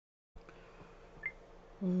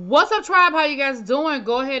What's up, tribe? How you guys doing?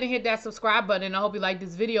 Go ahead and hit that subscribe button. I hope you like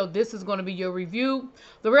this video. This is going to be your review.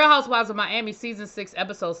 The Real Housewives of Miami season 6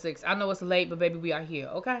 episode 6. I know it's late, but baby, we are here,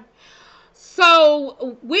 okay?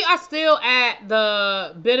 So we are still at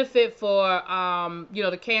the benefit for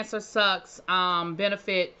the cancer sucks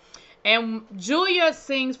benefit. And Julia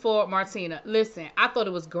sings for Martina. Listen, I thought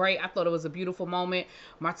it was great. I thought it was a beautiful moment.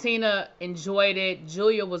 Martina enjoyed it.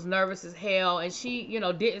 Julia was nervous as hell. And she,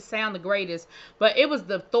 didn't sound the greatest. But it was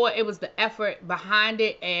the thought, it was the effort behind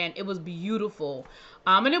it. And it was beautiful.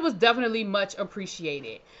 And it was definitely much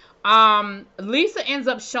appreciated. Lisa ends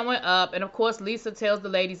up showing up. And of course, Lisa tells the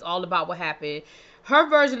ladies all about what happened. Her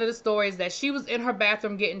version of the story is that she was in her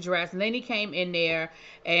bathroom getting dressed. Lenny came in there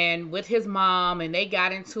and with his mom, and they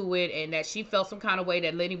got into it, and that she felt some kind of way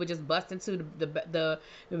that Lenny would just bust into the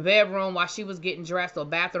bedroom while she was getting dressed, or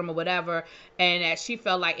bathroom or whatever, and that she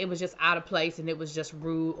felt like it was just out of place and it was just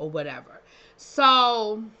rude or whatever.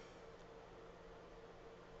 So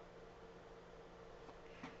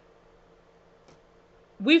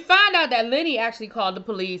we find out that Lenny actually called the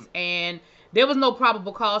police, and there was no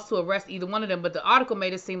probable cause to arrest either one of them, but the article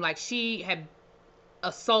made it seem like she had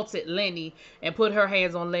assaulted Lenny and put her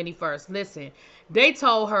hands on Lenny first. Listen, they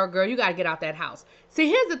told her, girl, you got to get out that house. See,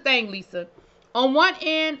 here's the thing, Lisa. On one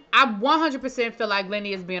end, I 100% feel like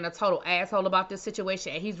Lenny is being a total asshole about this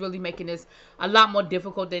situation, and he's really making this a lot more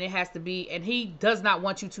difficult than it has to be, and he does not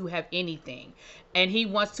want you to have anything, and he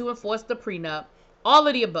wants to enforce the prenup. All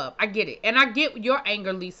of the above. I get it. And I get your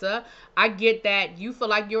anger, Lisa. I get that you feel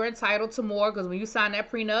like you're entitled to more because when you signed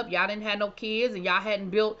that prenup, y'all didn't have no kids and y'all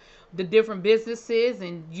hadn't built the different businesses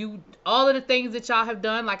and all of the things that y'all have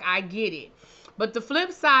done. Like, I get it. But the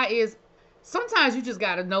flip side is sometimes you just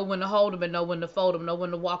got to know when to hold them and know when to fold them, know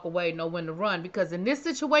when to walk away, know when to run. Because in this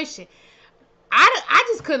situation, I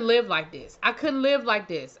just couldn't live like this. I couldn't live like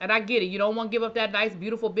this. And I get it. You don't want to give up that nice,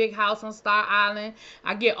 beautiful, big house on Star Island.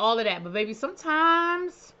 I get all of that. But, baby,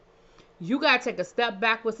 sometimes you got to take a step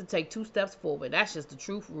backwards to take 2 steps forward. That's just the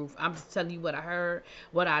truth, Ruth. I'm just telling you what I heard,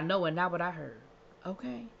 what I know, and not what I heard.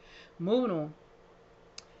 Okay? Moving on.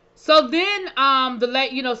 So then,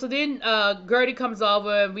 Gertie comes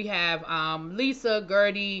over, and we have Lisa,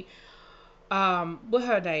 Gertie, what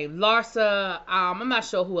her name? Larsa. I'm not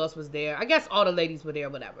sure who else was there. I guess all the ladies were there,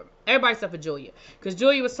 whatever. Everybody except for Julia. Because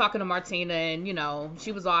Julia was talking to Martina and,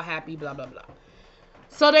 she was all happy, blah, blah, blah.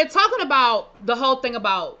 So they're talking about the whole thing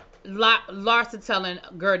about Larsa telling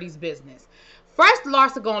Gertie's business. First,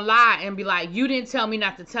 Larsa gonna lie and be like, you didn't tell me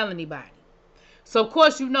not to tell anybody. So, of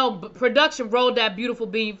course, production rolled that beautiful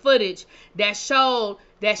beam footage that showed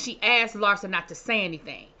that she asked Larsa not to say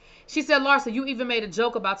anything. She said, Larsa, you even made a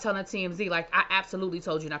joke about telling TMZ. Like, I absolutely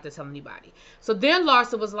told you not to tell anybody. So then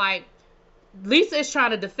Larsa was like, Lisa is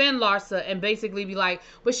trying to defend Larsa and basically be like,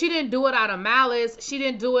 but she didn't do it out of malice. She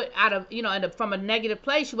didn't do it out of, from a negative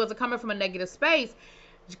place. She wasn't coming from a negative space.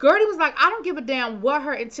 Gertie was like, I don't give a damn what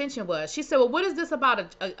her intention was. She said, well, what is this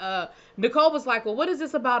about Nicole was like, well, what is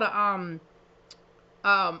this about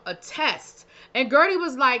a test? And Gertie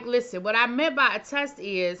was like, listen, what I meant by a test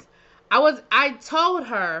is I told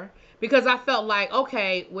her because I felt like,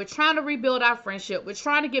 okay, we're trying to rebuild our friendship. We're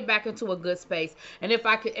trying to get back into a good space. And if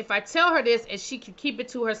I tell her this and she can keep it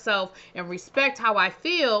to herself and respect how I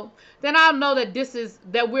feel, then I'll know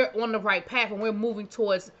that we're on the right path and we're moving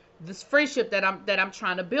towards this friendship that I'm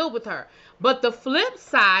trying to build with her. But the flip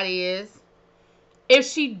side is, if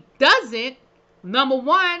she doesn't, number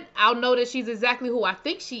one, I'll know that she's exactly who I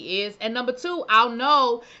think she is. And number two, I'll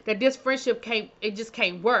know that this friendship just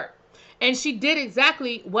can't work. And she did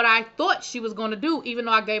exactly what I thought she was going to do, even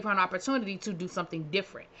though I gave her an opportunity to do something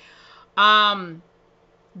different. Then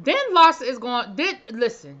Larsa is going, then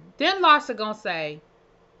Larsa going to say,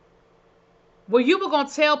 well, you were going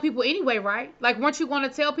to tell people anyway, right? Like, weren't you going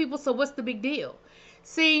to tell people? So what's the big deal?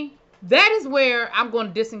 See, that is where I'm going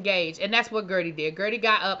to disengage. And that's what Gertie did. Gertie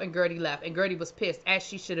got up and Gertie left. And Gertie was pissed, as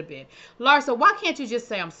she should have been. Larsa, why can't you just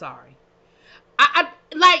say I'm sorry?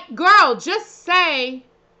 Girl, just say,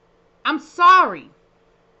 I'm sorry.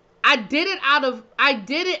 I did it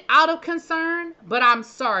out of concern, but I'm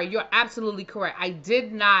sorry. You're absolutely correct. I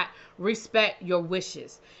did not respect your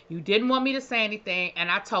wishes. You didn't want me to say anything, and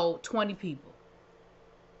I told 20 people.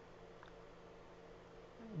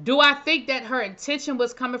 Do I think that her intention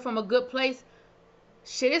was coming from a good place?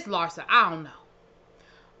 Shit, it's Larsa. I don't know.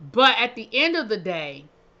 But at the end of the day,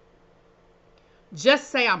 just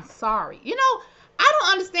say I'm sorry. I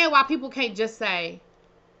don't understand why people can't just say,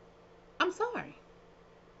 I'm sorry.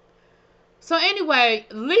 So anyway,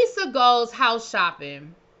 Lisa goes house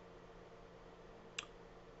shopping.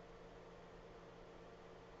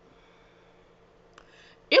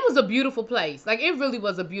 it was a beautiful place. Like, it really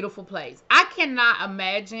was a beautiful place. I cannot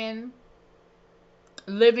imagine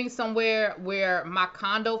living somewhere where my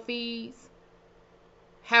condo fees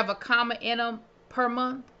have a comma in them per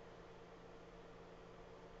month.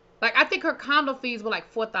 Like, I think her condo fees were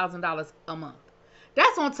like $4,000 a month.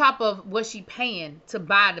 That's on top of what she paying to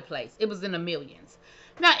buy the place. It was in the millions.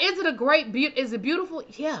 Now, is it a great, is it beautiful?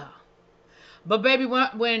 Yeah. But baby,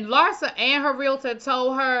 when Larsa and her realtor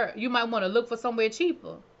told her you might want to look for somewhere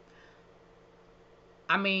cheaper,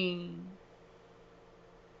 I mean,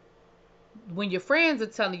 when your friends are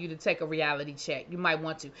telling you to take a reality check, you might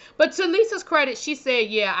want to. But to Lisa's credit, she said,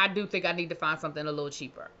 yeah, I do think I need to find something a little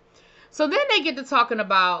cheaper. So then they get to talking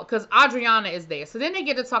about, because Adriana is there. So then they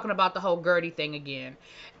get to talking about the whole Gertie thing again.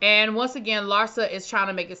 And once again, Larsa is trying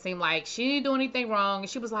to make it seem like she didn't do anything wrong. And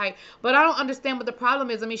she was like, but I don't understand what the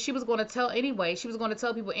problem is. I mean, she was going to tell anyway. She was going to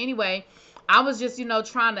tell people anyway. I was just, you know,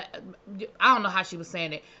 trying to, I don't know how she was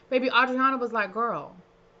saying it. Baby, Adriana was like, girl,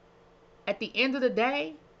 at the end of the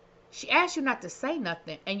day, she asked you not to say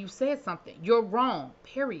nothing. And you said something. You're wrong,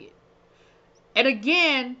 period. And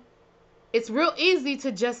again, it's real easy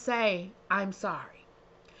to just say, I'm sorry.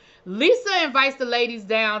 Lisa invites the ladies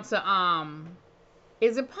down to,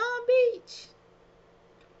 is it Palm Beach?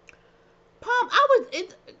 Palm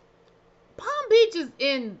Beach is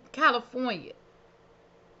in California.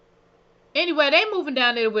 Anyway, they moving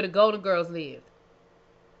down there where the Golden Girls live.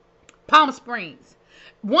 Palm Springs.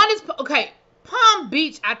 One is, okay, Palm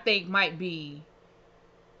Beach, I think, might be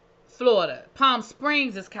Florida. Palm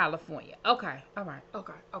Springs is California. Okay, all right,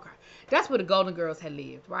 okay. That's where the Golden Girls had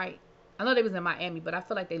lived, right? I know they was in Miami, but I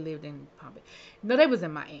feel like they lived in Palm Beach. No, they was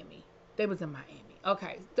in Miami.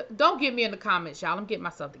 Okay, don't get me in the comments, y'all. I'm getting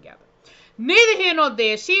myself together. Neither here nor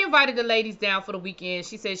there. She invited the ladies down for the weekend.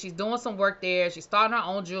 She said she's doing some work there. She's starting her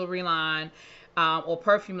own jewelry line or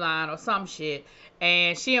perfume line or some shit.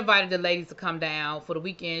 And she invited the ladies to come down for the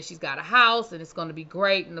weekend. She's got a house, and it's going to be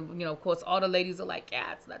great. And, you know, of course, all the ladies are like,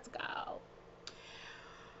 yes, let's go.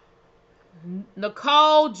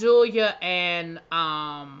 Nicole, Julia, and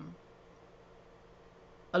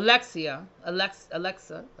Alexia,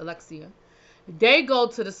 they go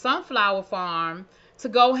to the sunflower farm to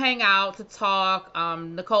go hang out, to talk.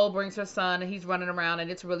 Nicole brings her son, and he's running around,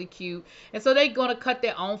 and it's really cute. And so they're going to cut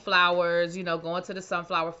their own flowers, you know, going to the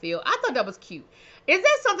sunflower field. I thought that was cute. Is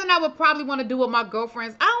that something I would probably want to do with my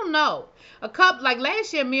girlfriends? I don't know. Like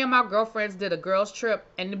last year, me and my girlfriends did a girls trip,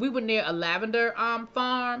 and we were near a lavender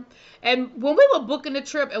farm. And when we were booking the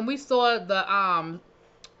trip and we saw the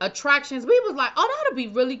attractions, we was like, oh, that'd be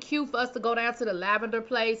really cute for us to go down to the lavender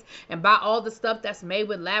place and buy all the stuff that's made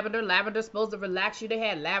with lavender. Lavender's supposed to relax you. They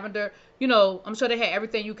had lavender, you know, I'm sure they had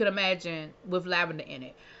everything you could imagine with lavender in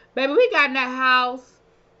it. Baby, we got in that house.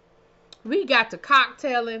 We got to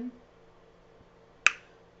cocktailing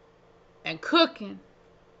and cooking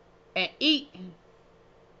and eating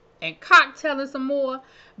and cocktailing some more.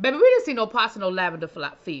 Baby, we didn't see no pots in no lavender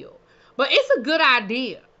field. But it's a good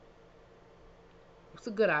idea. It's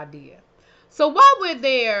a good idea. So while we're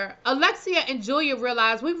there, Alexia and Julia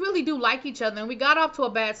realized we really do like each other, and we got off to a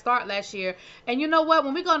bad start last year. And you know what?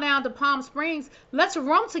 When we go down to Palm Springs, let's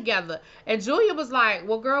room together. And Julia was like,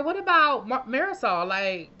 well, girl, what about Marisol?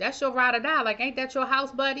 Like, that's your ride or die. Like, ain't that your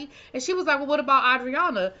house buddy? And she was like, well, what about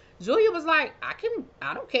Adriana? Julia was like, I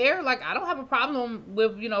don't care. Like, I don't have a problem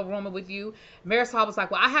with, you know, rooming with you. Marisol was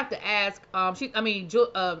like, well, I have to ask, damn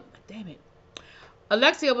it.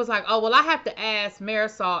 Alexia was like, oh, well, I have to ask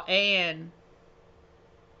Marisol and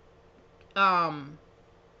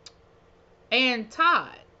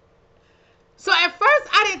Todd. So at first,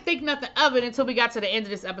 I didn't think nothing of it until we got to the end of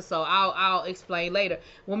this episode. I'll explain later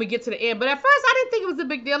when we get to the end. But at first, I didn't think it was a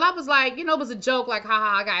big deal. I was like, you know, it was a joke. Like,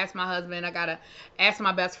 haha, I got to ask my husband. I got to ask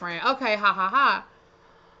my best friend. Okay, ha, ha, ha.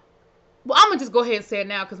 Well, I'm going to just go ahead and say it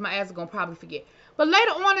now because my ass is going to probably forget. But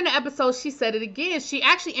later on in the episode, she said it again. She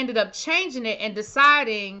actually ended up changing it and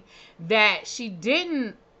deciding that she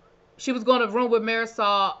was going to room with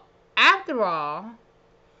Marisol after all.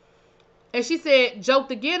 And she said,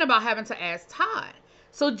 joked again about having to ask Todd.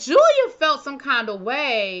 So Julia felt some kind of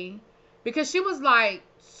way because she was like,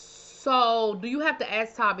 so do you have to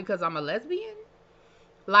ask Todd because I'm a lesbian?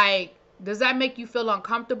 Like, does that make you feel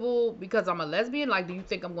uncomfortable because I'm a lesbian? Like, do you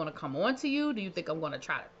think I'm going to come on to you? Do you think I'm going to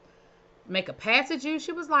try to make a pass at you?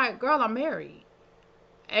 She was like, girl, I'm married.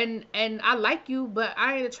 And I like you, but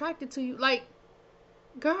I ain't attracted to you. Like,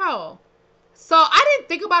 girl. So I didn't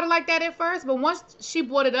think about it like that at first, but once she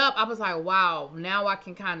brought it up, I was like, wow, now I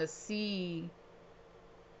can kind of see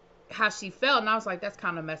how she felt. And I was like, that's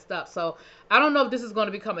kind of messed up. So I don't know if this is going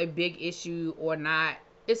to become a big issue or not.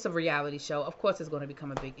 It's a reality show. Of course it's going to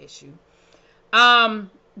become a big issue.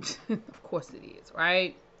 Of course it is,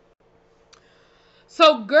 right?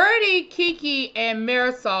 So Gertie, Kiki, and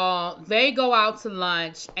Marisol, they go out to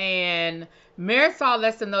lunch, and Marisol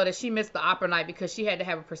lets them know that she missed the opera night because she had to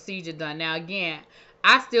have a procedure done. Now, again,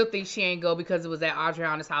 I still think she ain't go because it was at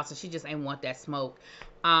Adriana's house and she just ain't want that smoke.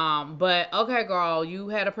 But okay, girl, you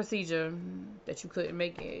had a procedure that you couldn't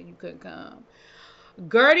make it. You couldn't come.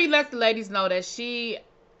 Gertie lets the ladies know that she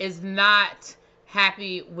is not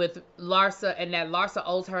happy with Larsa and that Larsa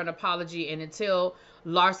owes her an apology. And until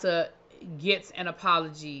Larsa gets an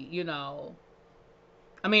apology,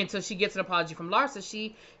 until she gets an apology from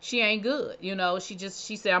Larsa, she ain't good.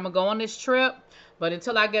 She said, I'm gonna go on this trip, but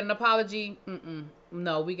until I get an apology,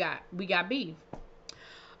 no, we got beef.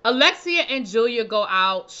 Alexia and Julia go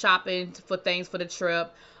out shopping for things for the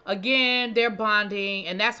trip. Again, they're bonding,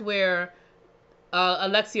 and that's where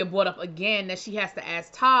Alexia brought up again that she has to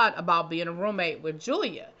ask Todd about being a roommate with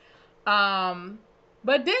Julia.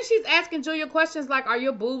 But then she's asking Julia questions like, are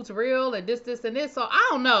your boobs real? And this, and this. So I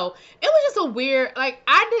don't know. It was just a weird,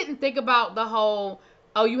 I didn't think about the whole,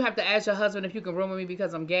 oh, you have to ask your husband if you can room with me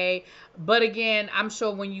because I'm gay. But again, I'm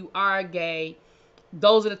sure when you are gay,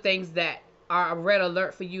 those are the things that are a red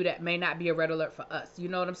alert for you that may not be a red alert for us. You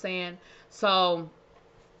know what I'm saying? So,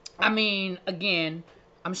 again,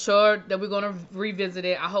 I'm sure that we're going to revisit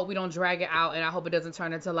it. I hope we don't drag it out, and I hope it doesn't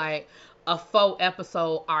turn into like a faux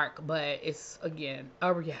episode arc, but it's, again,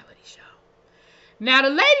 a reality show. Now, the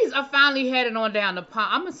ladies are finally heading on down to Palm.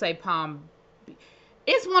 I'm going to say Palm.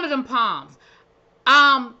 It's one of them Palms.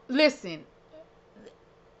 Listen,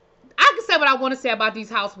 I can say what I want to say about these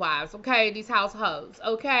housewives, okay? These house hoes,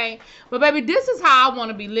 okay? But, baby, this is how I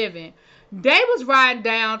want to be living. They was riding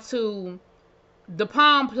down to the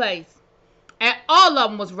Palm place, and all of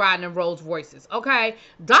them was riding in Rolls Royces, okay?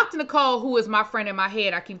 Dr. Nicole, who is my friend in my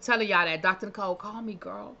head, I keep telling y'all that. Dr. Nicole, call me,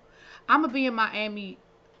 girl. I'm going to be in Miami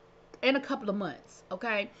in a couple of months,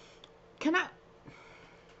 okay? Can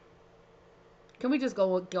we just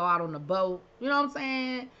go out on the boat? You know what I'm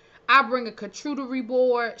saying? I bring a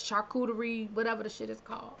charcuterie, whatever the shit is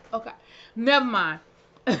called. Okay, never mind.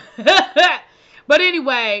 But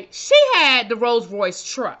anyway, she had the Rolls Royce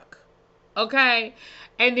truck, okay?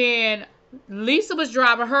 And then Lisa was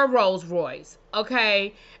driving her Rolls Royce,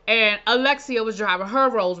 okay? And Alexia was driving her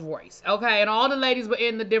Rolls Royce, okay? And all the ladies were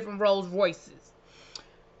in the different Rolls Royces.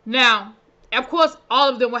 Now, of course, all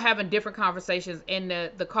of them were having different conversations in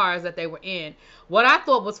the cars that they were in. What I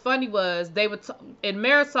thought was funny was they were in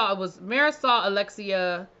Marisol. It was Marisol,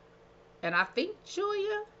 Alexia, and I think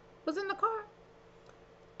Julia was in the car.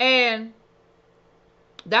 And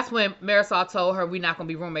that's when Marisol told her, we're not going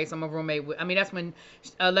to be roommates. I'm a roommate with, that's when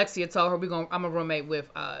Alexia told her, I'm a roommate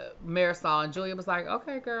with Marisol. And Julia was like,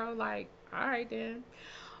 okay, girl, like, all right then.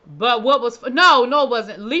 But what was, no, it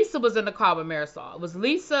wasn't. Lisa was in the car with Marisol. It was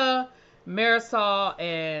Lisa, Marisol,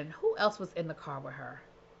 and who else was in the car with her?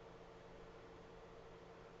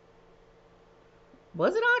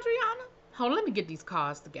 Was it Adriana? Hold on, let me get these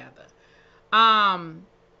cars together.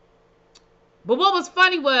 But what was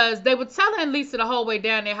funny was they were telling Lisa the whole way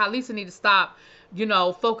down there how Lisa needed to stop,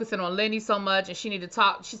 focusing on Lenny so much, and she needed to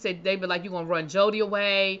talk. She said they were like, you're gonna run Jody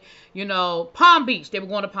away, Palm Beach. They were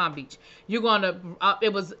going to Palm Beach. You're gonna.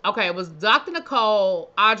 It was Dr.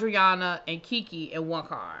 Nicole, Adriana, and Kiki in one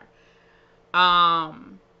car.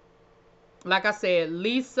 Like I said,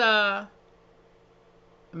 Lisa,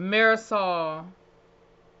 Marisol.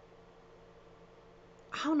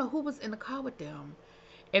 I don't know who was in the car with them.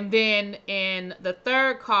 And then in the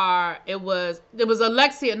third car, it was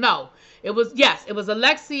Alexia. No, it was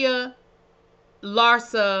Alexia,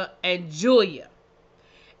 Larsa, and Julia.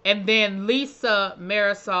 And then Lisa,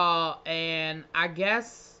 Marisol, and I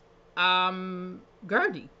guess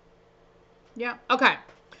Gertie. Yeah. Okay.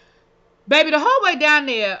 Baby, the whole way down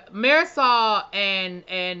there, Marisol and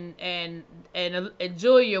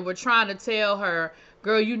Julia were trying to tell her,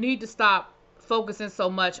 girl, you need to stop focusing so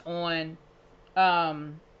much on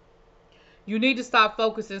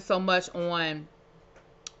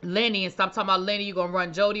Lenny and stop talking about Lenny. You're gonna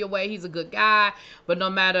run Jody away. He's a good guy, but no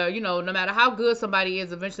matter how good somebody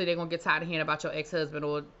is, eventually they're gonna get tired of hearing about your ex-husband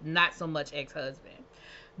or not so much ex-husband.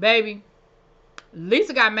 Baby,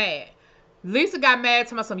 Lisa got mad.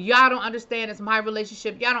 To myself, y'all don't understand. It's my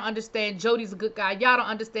relationship. Y'all don't understand. Jody's a good guy. Y'all don't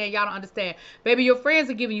understand. Baby, your friends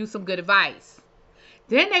are giving you some good advice.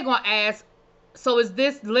 Then they're gonna ask, so is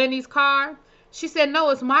this Lenny's car? She said,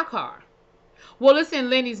 no, it's my car. Well, it's in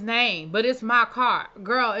Lenny's name, but it's my car.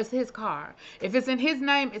 Girl, it's his car. If it's in his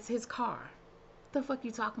name, it's his car. What the fuck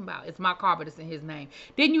you talking about? It's my car, but it's in his name.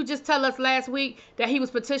 Didn't you just tell us last week that he was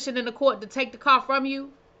petitioning the court to take the car from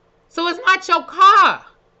you? So it's not your car.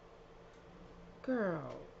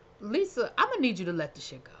 Girl, Lisa, I'm gonna need you to let the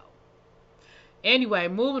shit go. Anyway,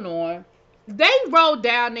 moving on. They rode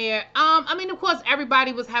down there. I mean, of course,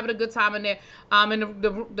 everybody was having a good time in there. And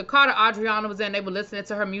the car that Adriana was in, they were listening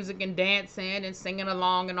to her music and dancing and singing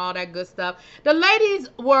along and all that good stuff. The ladies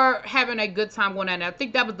were having a good time going down there. I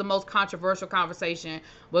think that was the most controversial conversation,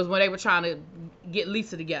 was when they were trying to get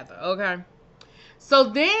Lisa together. Okay, so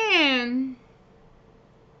then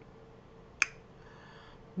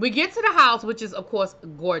we get to the house, which is of course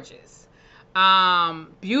gorgeous.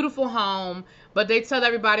 Beautiful home, but they tell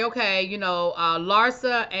everybody, okay, you know,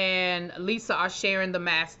 Larsa and Lisa are sharing the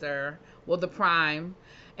master, well, the prime,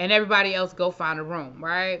 and everybody else go find a room,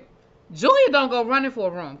 right? Julia don't go running for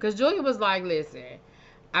a room, because Julia was like, listen,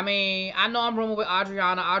 I mean, I know I'm rooming with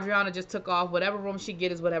Adriana. Adriana just took off. Whatever room she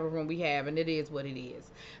get is whatever room we have, and it is what it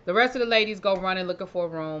is. The rest of the ladies go running looking for a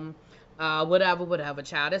room. Whatever,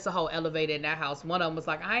 child. It's a whole elevator in that house. One of them was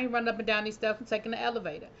like, I ain't running up and down these steps. I'm taking the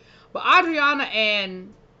elevator. But Adriana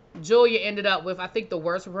and Julia ended up with, I think, the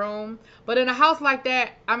worst room. But in a house like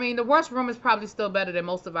that, I mean, the worst room is probably still better than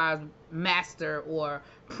most of our master or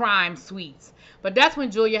prime suites. But that's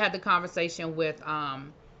when Julia had the conversation with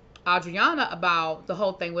Adriana about the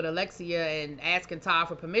whole thing with Alexia and asking Todd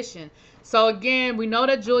for permission. So again, we know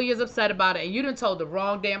that Julia's upset about it, and you done told the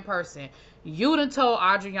wrong damn person. You done told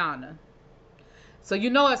Adriana. So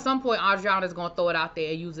you know at some point Adriana's going to throw it out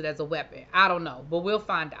there and use it as a weapon. I don't know, but we'll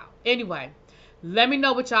find out. Anyway, let me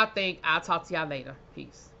know what y'all think. I'll talk to y'all later.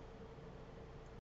 Peace.